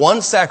not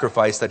one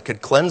sacrifice that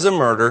could cleanse a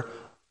murderer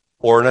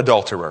or an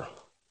adulterer.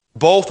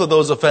 Both of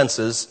those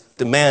offenses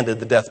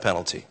demanded the death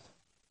penalty.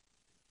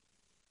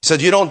 He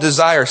said, you don't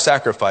desire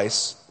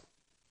sacrifice.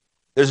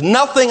 There's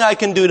nothing I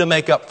can do to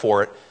make up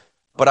for it,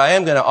 but I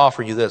am going to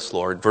offer you this,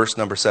 Lord. Verse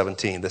number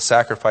 17, the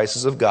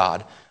sacrifices of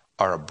God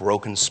are a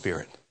broken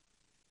spirit.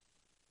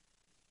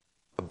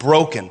 A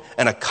broken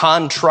and a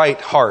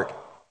contrite heart,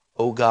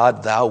 O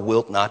God, thou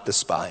wilt not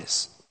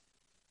despise.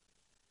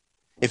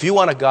 If you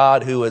want a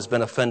God who has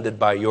been offended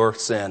by your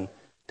sin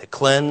to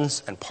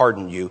cleanse and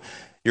pardon you,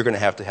 you're going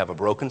to have a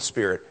broken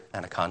spirit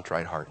and a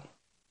contrite heart.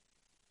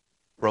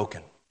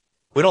 Broken.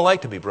 We don't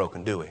like to be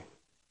broken, do we?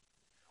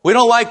 We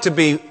don't like to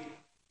be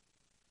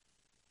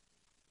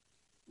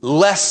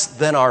less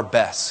than our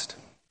best.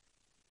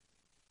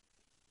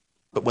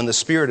 But when the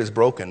spirit is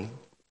broken,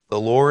 the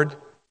Lord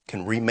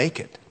can remake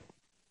it.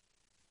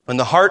 When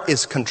the heart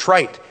is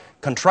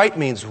contrite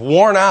means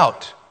worn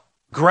out,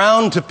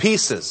 ground to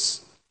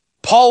pieces,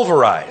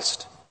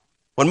 pulverized.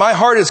 When my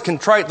heart is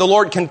contrite, the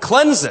Lord can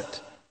cleanse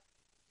it.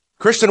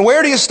 Christian,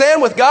 where do you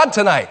stand with God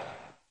tonight?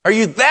 Are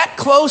you that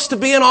close to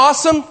being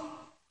awesome?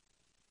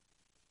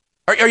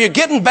 Are you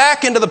getting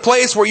back into the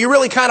place where you're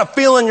really kind of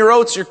feeling your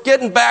oats? You're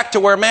getting back to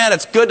where, man,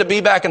 it's good to be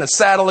back in the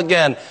saddle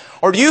again.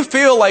 Or do you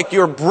feel like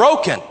you're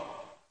broken?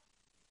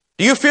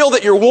 Do you feel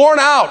that you're worn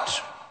out?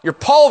 You're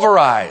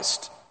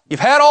pulverized? You've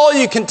had all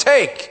you can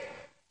take?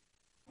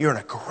 You're in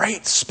a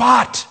great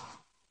spot.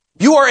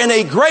 You are in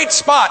a great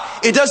spot.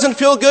 It doesn't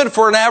feel good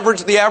for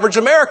the average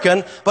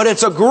American, but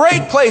it's a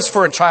great place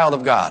for a child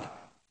of God.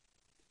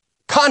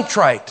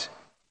 Contrite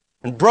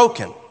and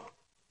broken.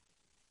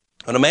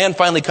 When a man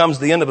finally comes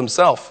to the end of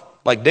himself,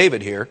 like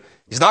David here,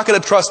 he's not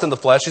going to trust in the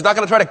flesh. He's not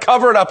going to try to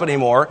cover it up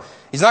anymore.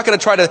 He's not going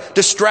to try to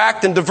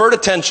distract and divert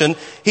attention.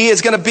 He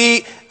is going to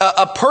be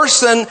a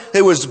person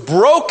who is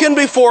broken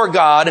before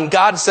God, and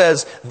God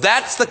says,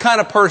 that's the kind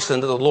of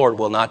person that the Lord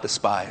will not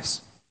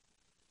despise.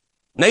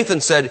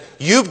 Nathan said,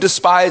 you've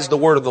despised the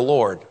word of the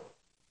Lord.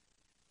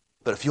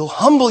 But if you'll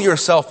humble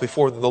yourself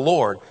before the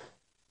Lord,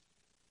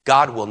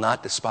 God will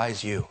not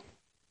despise you.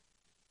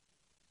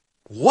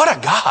 What a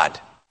God!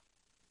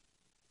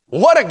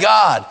 What a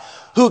God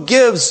who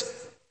gives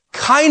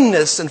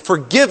kindness and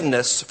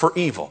forgiveness for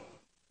evil.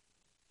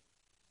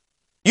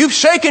 You've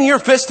shaken your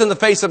fist in the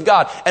face of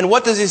God. And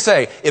what does he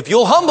say? If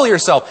you'll humble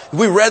yourself.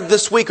 We read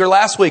this week or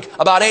last week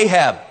about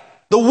Ahab.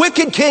 The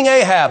wicked king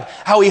Ahab.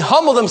 How he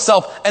humbled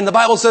himself. And the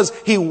Bible says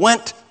he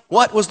went,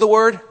 what was the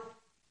word?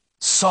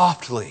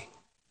 Softly.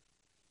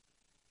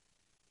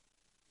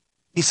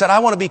 He said, I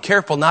want to be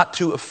careful not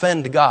to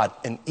offend God.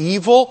 An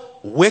evil,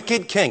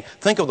 wicked king.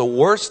 Think of the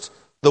worst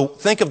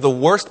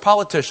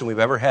politician we've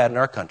ever had in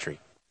our country.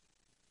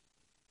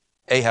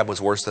 Ahab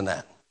was worse than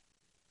that.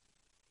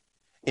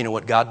 You know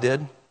what God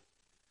did?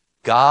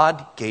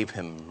 God gave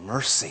him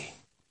mercy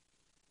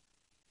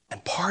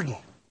and pardon.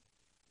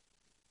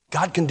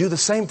 God can do the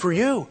same for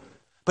you.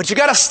 But you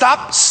got to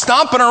stop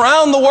stomping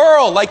around the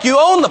world like you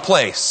own the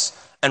place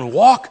and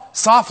walk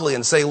softly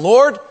and say,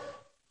 Lord,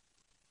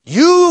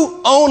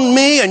 you own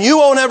me and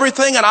you own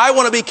everything, and I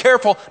want to be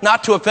careful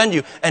not to offend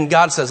you. And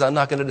God says, I'm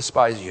not going to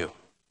despise you.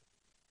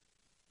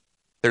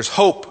 There's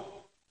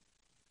hope.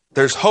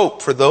 There's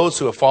hope for those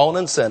who have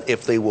fallen in sin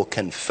if they will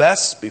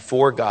confess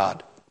before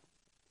God.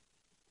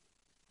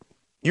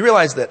 You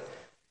realize that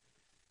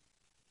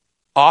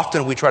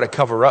often we try to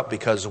cover up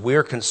because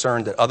we're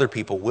concerned that other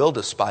people will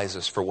despise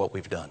us for what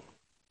we've done.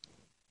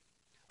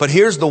 But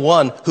here's the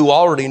one who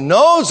already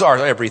knows our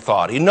every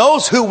thought. He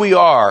knows who we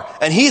are.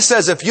 And he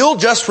says, if you'll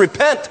just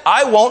repent,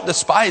 I won't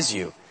despise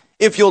you.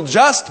 If you'll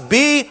just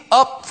be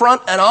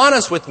upfront and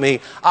honest with me,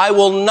 I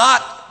will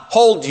not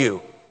hold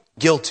you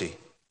guilty.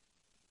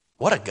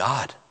 What a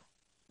God.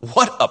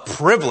 What a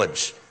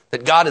privilege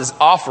that God is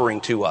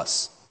offering to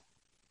us.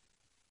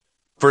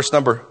 Verse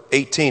number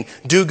 18,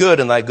 do good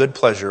in thy good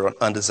pleasure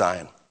unto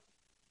Zion.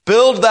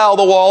 Build thou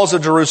the walls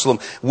of Jerusalem.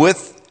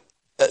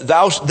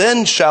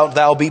 Then shalt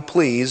thou be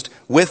pleased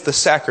with the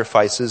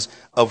sacrifices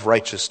of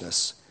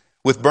righteousness,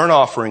 with burnt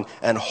offering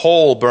and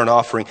whole burnt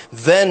offering.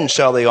 Then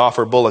shall they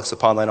offer bullocks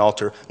upon thine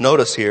altar.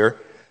 Notice here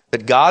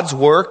that God's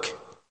work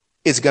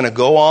is going to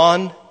go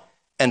on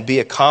and be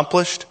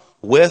accomplished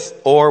with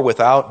or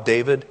without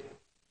David,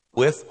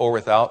 with or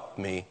without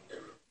me.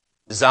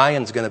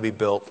 Zion's going to be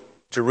built.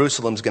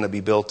 Jerusalem's going to be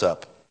built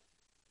up.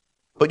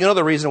 But you know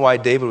the reason why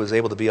David was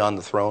able to be on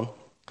the throne?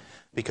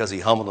 Because he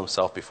humbled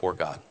himself before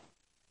God.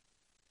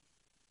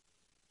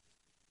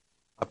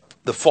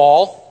 The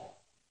fall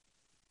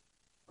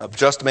of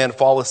just man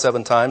falleth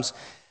 7 times.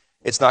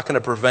 It's not going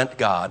to prevent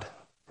God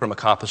from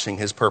accomplishing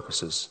his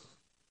purposes.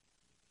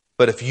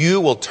 But if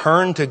you will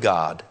turn to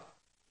God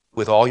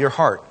with all your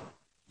heart,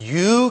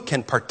 you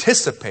can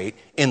participate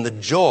in the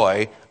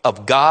joy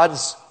of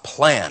God's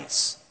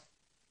plans.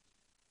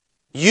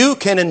 You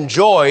can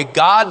enjoy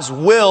God's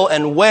will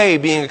and way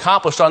being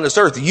accomplished on this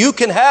earth. You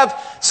can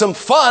have some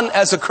fun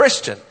as a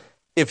Christian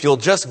if you'll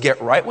just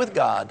get right with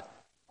God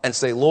and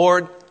say,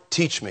 Lord,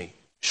 teach me,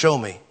 show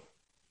me.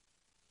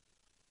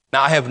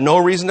 Now, I have no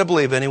reason to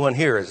believe anyone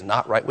here is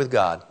not right with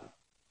God,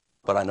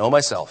 but I know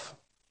myself.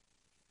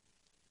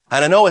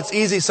 And I know it's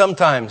easy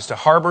sometimes to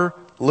harbor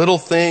little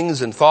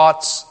things and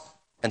thoughts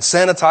and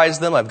sanitize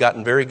them. I've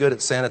gotten very good at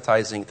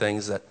sanitizing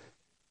things that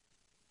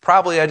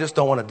probably I just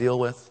don't want to deal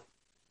with.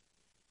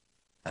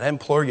 And I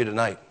implore you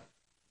tonight,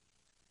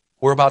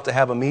 we're about to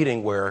have a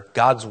meeting where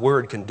God's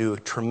word can do a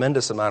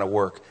tremendous amount of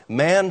work.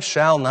 Man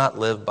shall not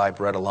live by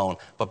bread alone,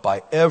 but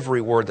by every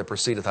word that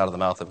proceedeth out of the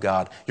mouth of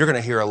God. You're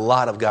going to hear a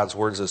lot of God's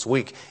words this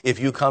week if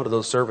you come to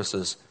those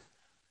services.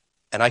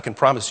 And I can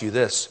promise you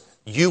this,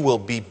 you will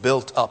be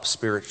built up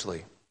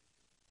spiritually.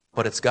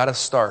 But it's got to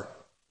start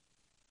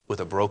with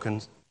a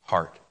broken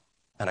heart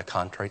and a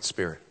contrite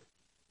spirit.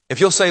 If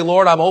you'll say,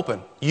 Lord, I'm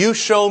open. You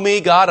show me,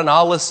 God, and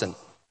I'll listen.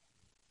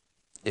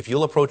 If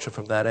you'll approach it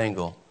from that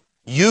angle,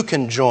 you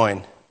can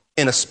join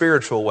in a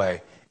spiritual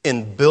way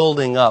in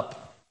building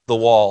up the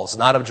walls,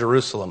 not of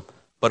Jerusalem,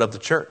 but of the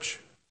church.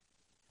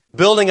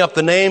 Building up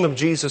the name of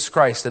Jesus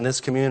Christ in this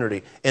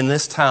community, in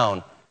this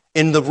town,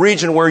 in the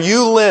region where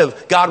you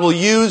live. God will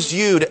use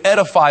you to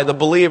edify the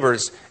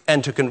believers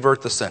and to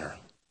convert the sinner.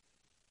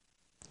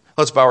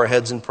 Let's bow our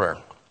heads in prayer.